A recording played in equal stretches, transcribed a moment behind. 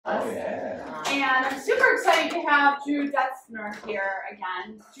us. And I'm super excited to have Drew Detzner here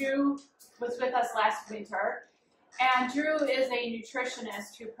again. Drew was with us last winter. And Drew is a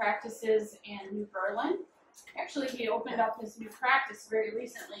nutritionist who practices in New Berlin. Actually, he opened up his new practice very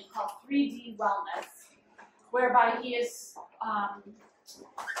recently called 3D Wellness, whereby he is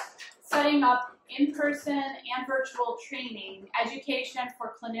setting up in-person and virtual training, education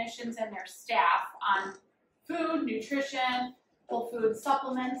for clinicians and their staff on food, nutrition, whole food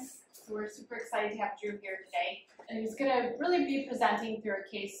supplements. So we're super excited to have Drew here today. And he's going to really be presenting through a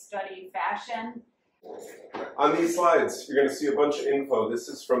case study fashion. On these slides, you're going to see a bunch of info. This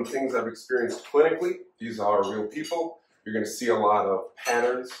is from things I've experienced clinically. These are real people. You're going to see a lot of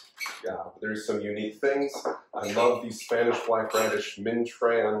patterns. There's some unique things. I love the Spanish black radish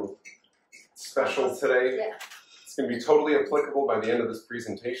Mintran special today. Yeah. It's going to be totally applicable by the end of this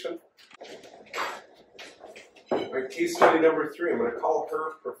presentation. My case study number 3, I'm going to call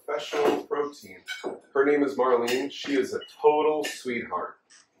her Professional Protein. Her name is Marlene. She is a total sweetheart.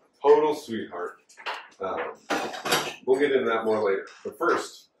 Total sweetheart. We'll get into that more later. But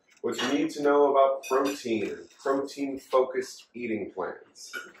first, what you need to know about protein and protein-focused eating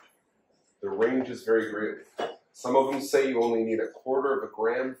plans. The range is very great. Some of them say you only need 1/4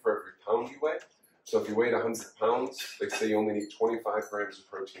 gram for every pound you weigh. So if you weighed 100 pounds, they say you only need 25 grams of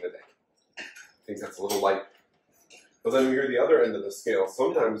protein a day. I think that's a little light. But then we hear the other end of the scale.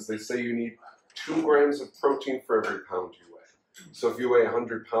 Sometimes they say you need 2 grams of protein for every pound you weigh. So if you weigh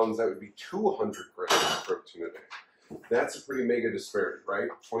 100 pounds, that would be 200 grams of protein a day. That's a pretty mega disparity, right?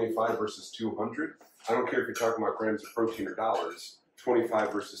 25 versus 200. I don't care if you're talking about grams of protein or dollars.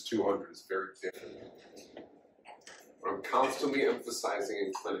 25 versus 200 is very different. What I'm constantly emphasizing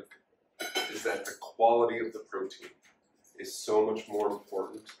in clinic is that the quality of the protein is so much more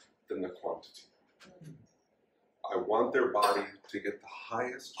important than the quantity. I want their body to get the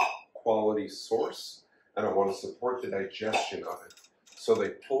highest quality source, and I want to support the digestion of it, so they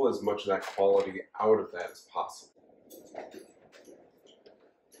pull as much of that quality out of that as possible.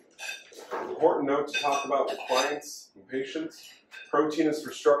 Important note to talk about with clients and patients: protein is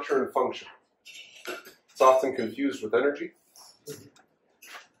for structure and function. It's often confused with energy.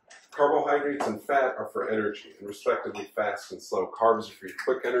 Carbohydrates and fat are for energy, and respectively fast and slow. Carbs are for your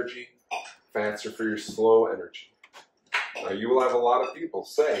quick energy, fats are for your slow energy. Now you will have a lot of people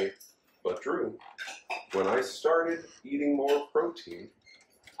say, but Drew, when I started eating more protein,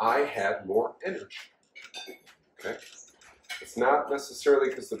 I had more energy. Okay? It's not necessarily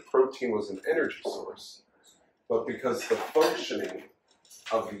because the protein was an energy source, but because the functioning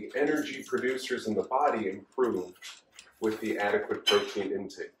of the energy producers in the body improved with the adequate protein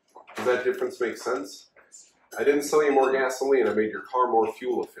intake. Does that difference make sense? I didn't sell you more gasoline, I made your car more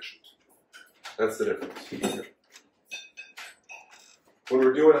fuel efficient. That's the difference. When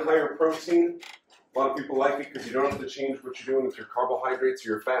we're doing a higher protein, a lot of people like it because you don't have to change what you're doing with your carbohydrates or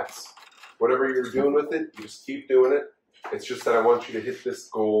your fats. Whatever you're doing with it, you just keep doing it. It's just that I want you to hit this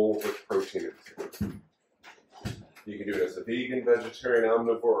goal with protein intake. You can do it as a vegan, vegetarian,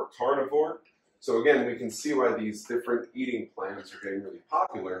 omnivore, or carnivore. So again, we can see why these different eating plans are getting really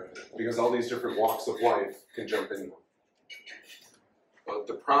popular, because all these different walks of life can jump into them. But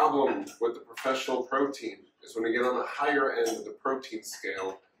the problem with the professional protein is when we get on the higher end of the protein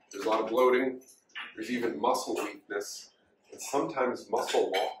scale, there's a lot of bloating, there's even muscle weakness, and sometimes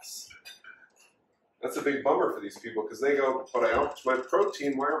muscle loss. That's a big bummer for these people because they go, but I upped my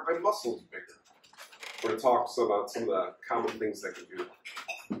protein, why aren't my muscles bigger? We're going to talk about some of the common things that can do.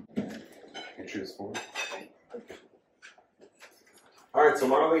 You choose one. All right, so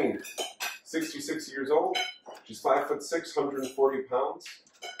Marlene, 66 years old. She's 5'6", 140 pounds.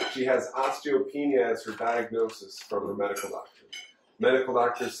 She has osteopenia as her diagnosis from her medical doctor. Medical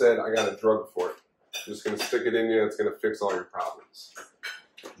doctor said, I got a drug for it. I'm just going to stick it in you, it's going to fix all your problems.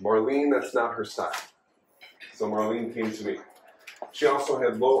 Marlene, that's not her style. So Marlene came to me. She also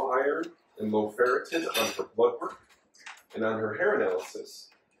had low iron and low ferritin on her blood work. And on her hair analysis,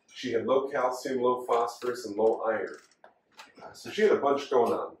 she had low calcium, low phosphorus, and low iron. So she had a bunch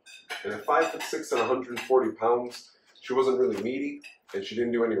going on. And at 5'6" and 140 pounds, she wasn't really meaty, and she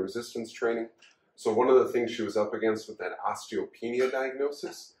didn't do any resistance training. So one of the things she was up against with that osteopenia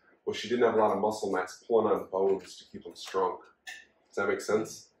diagnosis was she didn't have a lot of muscle mass pulling on bones to keep them stronger. Does that make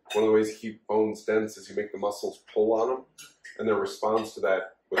sense? One of the ways to keep bones dense is you make the muscles pull on them, and their response to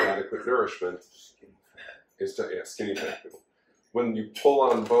that with adequate nourishment is to, skinny fat people. When you pull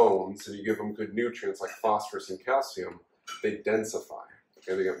on bones and you give them good nutrients like phosphorus and calcium, they densify.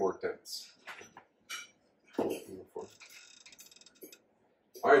 Okay, they get more dense.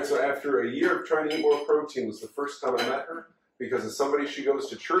 All right, so after a year of trying to eat more protein was the first time I met her. because of somebody she goes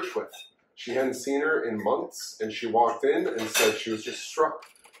to church with. She hadn't seen her in months, and she walked in and said she was just struck.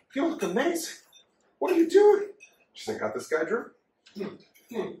 You look amazing. What are you doing? She said, got this guy, Drew?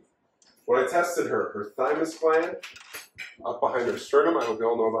 When I tested her thymus gland up behind her sternum, I hope you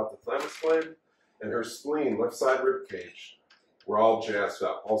all know about the thymus gland, and her spleen, left side rib cage, were all jazzed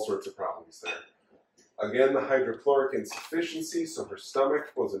up, all sorts of problems there. Again, the hydrochloric insufficiency, so her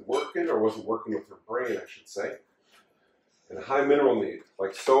stomach wasn't working with her brain, I should say. And a high mineral need,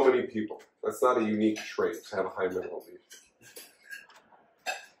 like so many people. That's not a unique trait to have a high mineral need.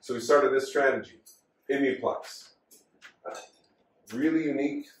 So we started this strategy, Immuplex. Really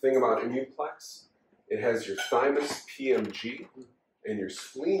unique thing about Immuplex, it has your thymus PMG and your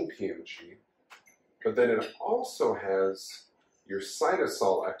spleen PMG, but then it also has your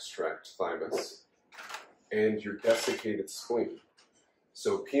cytosol extract thymus and your desiccated spleen.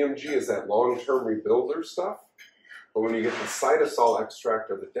 So PMG is that long-term rebuilder stuff, but when you get the cytosol extract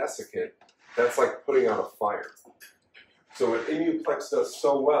or the desiccant, that's like putting out a fire. So what Immuplex does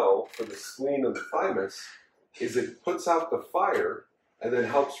so well for the spleen and the thymus is it puts out the fire and then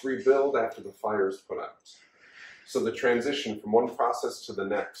helps rebuild after the fire is put out. So the transition from one process to the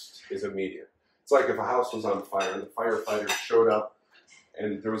next is immediate. It's like if a house was on fire and the firefighters showed up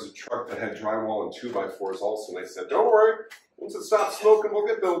and there was a truck that had drywall and 2x4s also, and they said, don't worry, once it stops smoking, we'll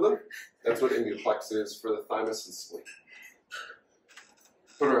get building. That's what Immuplex is for the thymus and spleen.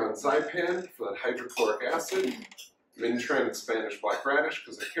 Put her on Zypan for that hydrochloric acid, Mintran and Spanish black radish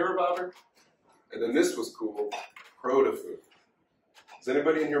because I care about her. And then this was cool, Protofood. Does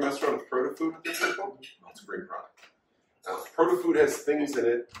anybody in here mess around with Protofood with this info? Oh, it's a great product. Now, Protofood has things in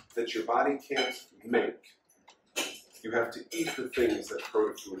it that your body can't make. You have to eat the things that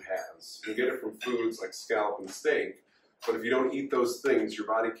Protofood has. You get it from foods like scallop and steak, but if you don't eat those things, your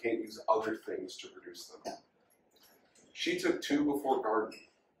body can't use other things to produce them. She took 2 before garden.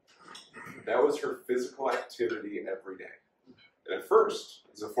 That was her physical activity every day. And at first,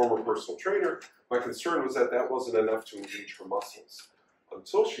 as a former personal trainer, my concern was that that wasn't enough to engage her muscles.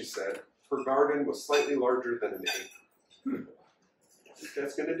 Until she said her garden was slightly larger than an acre. What's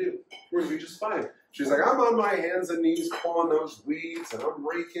that's going to do? We're going to be just fine. She's like, I'm on my hands and knees pulling those weeds, and I'm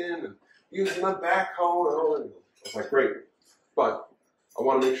raking and using the backhoe. And I was like, great. But I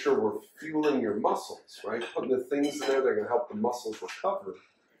want to make sure we're fueling your muscles, right? Putting the things in there that are going to help the muscles recover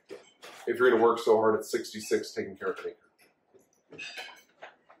if you're going to work so hard at 66 taking care of an acre.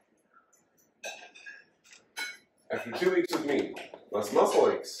 After 2 weeks with me, less muscle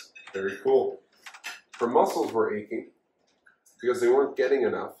aches. Very cool. Her muscles were aching because they weren't getting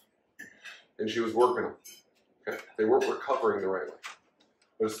enough, and she was working them. Okay? They weren't recovering the right way.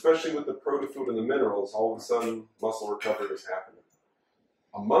 But especially with the Protofood and the minerals, all of a sudden, muscle recovery was happening.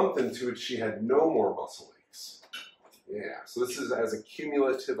 A month into it, she had no more muscle aches. Yeah, so this is as a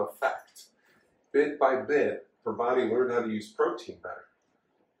cumulative effect. Bit by bit, her body learned how to use protein better.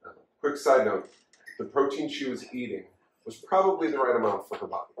 Quick side note, the protein she was eating was probably the right amount for her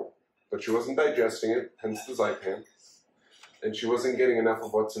body, but she wasn't digesting it, hence the Zypan, and she wasn't getting enough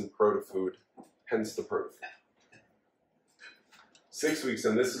of what's in Protofood, hence the Protofood. 6 weeks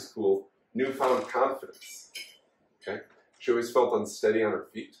in, this is cool, newfound confidence. Okay, she always felt unsteady on her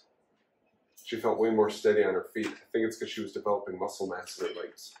feet. She felt way more steady on her feet. I think it's because she was developing muscle mass in her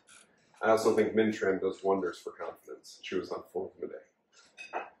legs. I also think Mintran does wonders for confidence. She was on 4 of them a day.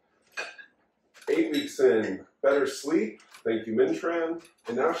 8 weeks in, better sleep, thank you Mintran,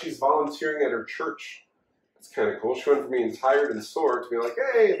 and now she's volunteering at her church. It's kind of cool. She went from being tired and sore to be like,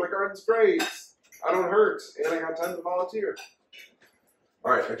 hey, my garden's great, I don't hurt, and I got time to volunteer.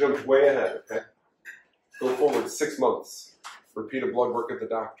 All right, I jumped way ahead, okay? Go forward 6 months. Repeated blood work at the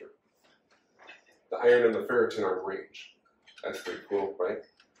doctor. The iron and the ferritin are in range. That's pretty cool, right?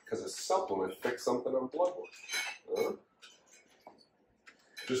 Because a supplement fixed something on blood work.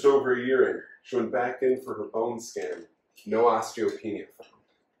 Just over a year in, she went back in for her bone scan. No osteopenia found.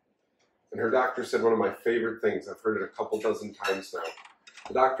 And her doctor said one of my favorite things. I've heard it a couple dozen times now.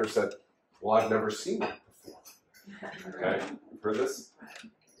 The doctor said, well, I've never seen it before. Okay, you've heard this?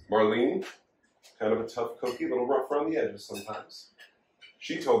 Marlene, kind of a tough cookie, a little rough around the edges sometimes.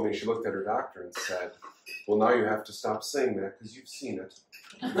 She told me she looked at her doctor and said, well, now you have to stop saying that because you've seen it.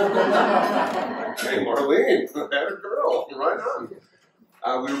 Hey, Marlene, that a girl, right on.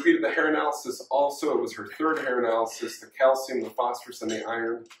 We repeated the hair analysis also. It was her 3rd hair analysis. The calcium, the phosphorus, and the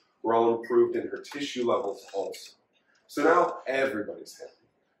iron were all improved in her tissue levels also. So now everybody's happy.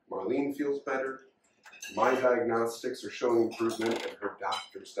 Marlene feels better. My diagnostics are showing improvement, and her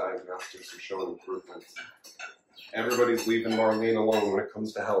doctor's diagnostics are showing improvement. Everybody's leaving Marlene alone when it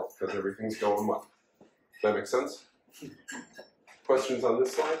comes to health because everything's going well. Does that make sense? Questions on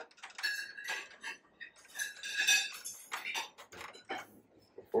this slide?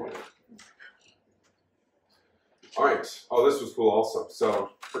 All right. Oh, this was cool also.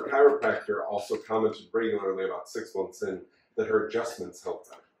 So her chiropractor also commented regularly about 6 months in that her adjustments helped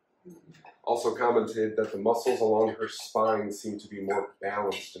her. Also commented that the muscles along her spine seemed to be more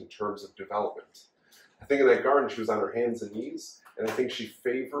balanced in terms of development. I think in that garden she was on her hands and knees, and I think she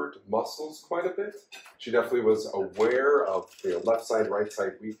favored muscles quite a bit. She definitely was aware of left side, right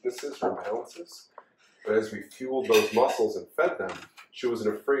side weaknesses or imbalances. But as we fueled those muscles and fed them, she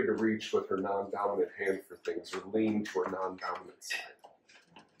wasn't afraid to reach with her non-dominant hand for things or lean to her non-dominant side.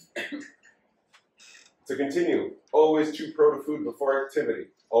 To continue, always chew pro food before activity.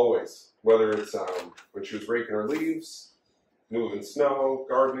 Always. Whether it's when she was raking her leaves, moving snow,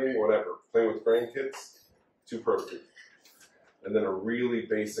 gardening, whatever, playing with grandkids, chew pro food. And then a really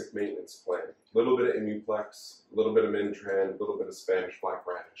basic maintenance plan. A little bit of Immuplex, a little bit of Mintran, a little bit of Spanish black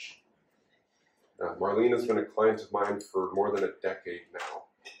radish. Marlene has been a client of mine for more than a decade now.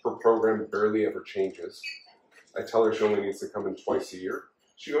 Her program barely ever changes. I tell her she only needs to come in twice a year.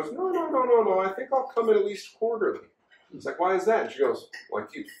 She goes, no, I think I'll come in at least quarterly. It's like, why is that? And she goes, well,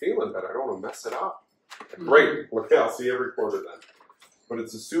 I keep feeling better. I don't want to mess it up. Great. Okay, I'll see you every quarter then. But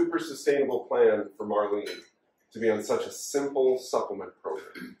it's a super sustainable plan for Marlene to be on such a simple supplement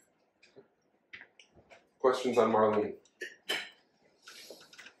program. Questions on Marlene?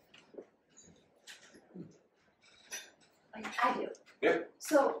 I do. Yeah.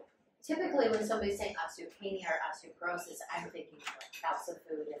 So typically when somebody's saying osteopenia or osteoporosis, I'm thinking of calcium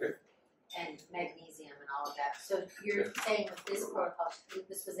and magnesium and all of that. So you're saying with this protocol,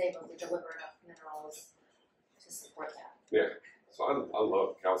 this was able to deliver enough minerals to support that. Yeah. So I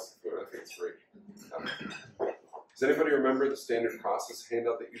love calcium food. I think it's great. Does anybody remember the standard process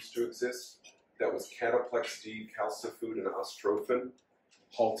handout that used to exist? That was Cataplex D, calcifood, and ostrophin,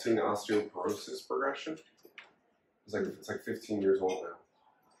 halting osteoporosis progression. It's like 15 years old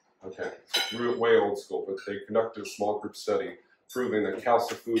now. Okay, way old school, but they conducted a small group study proving that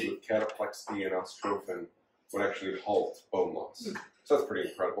calcifood with Cataplex D and ostrophin would actually halt bone loss. So that's pretty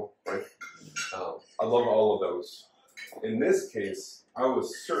incredible, right? I love all of those. In this case, I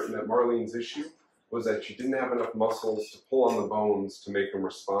was certain that Marlene's issue was that she didn't have enough muscles to pull on the bones to make them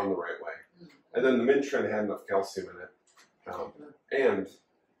respond the right way. And then the Mintran had enough calcium in it. And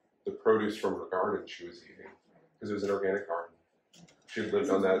the produce from her garden she was eating, because it was an organic garden. She had lived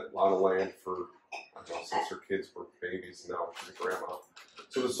on that lot of land for, I don't know, since her kids were babies, and now she's a grandma.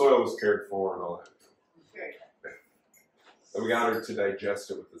 So the soil was cared for and all that. Very good. Yeah. And we got her to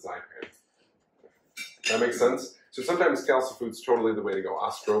digest it with the Zypan. That makes sense? So sometimes calcifood's totally the way to go,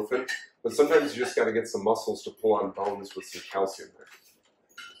 ostrophin, but sometimes you just got to get some muscles to pull on bones with some calcium there.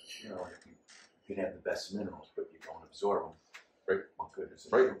 You know, you can have the best minerals, but you don't absorb them. Right. What good is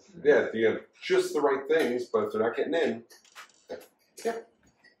it? Right. Yeah, you have just the right things, but if they're not getting in. Yeah.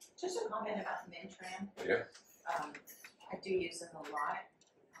 Just a comment about Mintran. Yeah. I do use them a lot.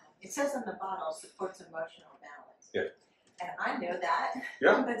 It says on the bottle, supports emotional balance. Yeah. And I know that.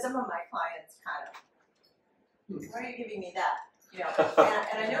 Yeah. But some of my clients kind of, why are you giving me that? You know,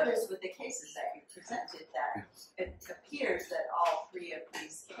 and I noticed with the cases that you presented that it appears that all three of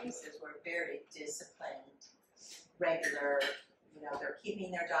these cases were very disciplined, regular, you know, they're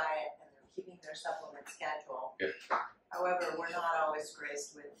keeping their diet and they're keeping their supplement schedule. Yeah. However, we're not always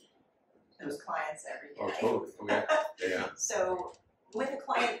graced with those clients every day. Oh, totally. Okay. Yeah. So with a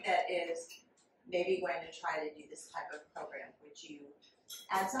client that is maybe going to try to do this type of program, would you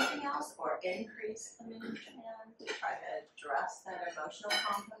add something else or increase the Mintran to try to address that emotional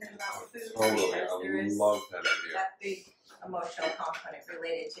component about food? Totally. Because there I is love that idea. that big emotional component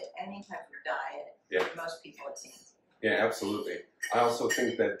related to any type of diet. Yeah. For most people, it seems. Yeah, absolutely. I also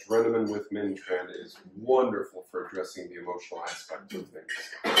think that Drenamin with Mintran is wonderful for addressing the emotional aspect of things.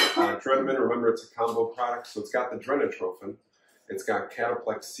 Drenamin, remember, it's a combo product, so it's got the drenatrophin, it's got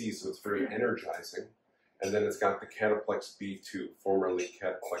Cataplex C, so it's very energizing, and then it's got the Cataplex B2, formerly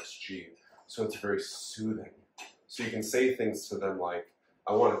Cataplex G, so it's very soothing. So you can say things to them like,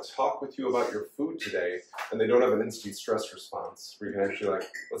 I want to talk with you about your food today, and they don't have an instant stress response, where you can actually like,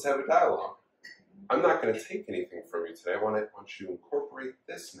 let's have a dialogue. I'm not going to take anything from you today. I want you to incorporate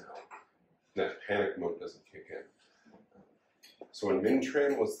this now. That panic mode doesn't kick in. So when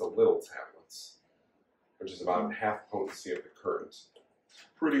Mintran was the little tablets, which is about half potency of the current,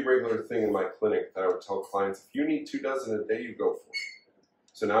 pretty regular thing in my clinic that I would tell clients, if you need 2 dozen a day, you go for it.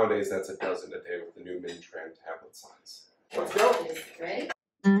 So nowadays that's a dozen a day with the new Mintran tablet size. Let's go. Ready?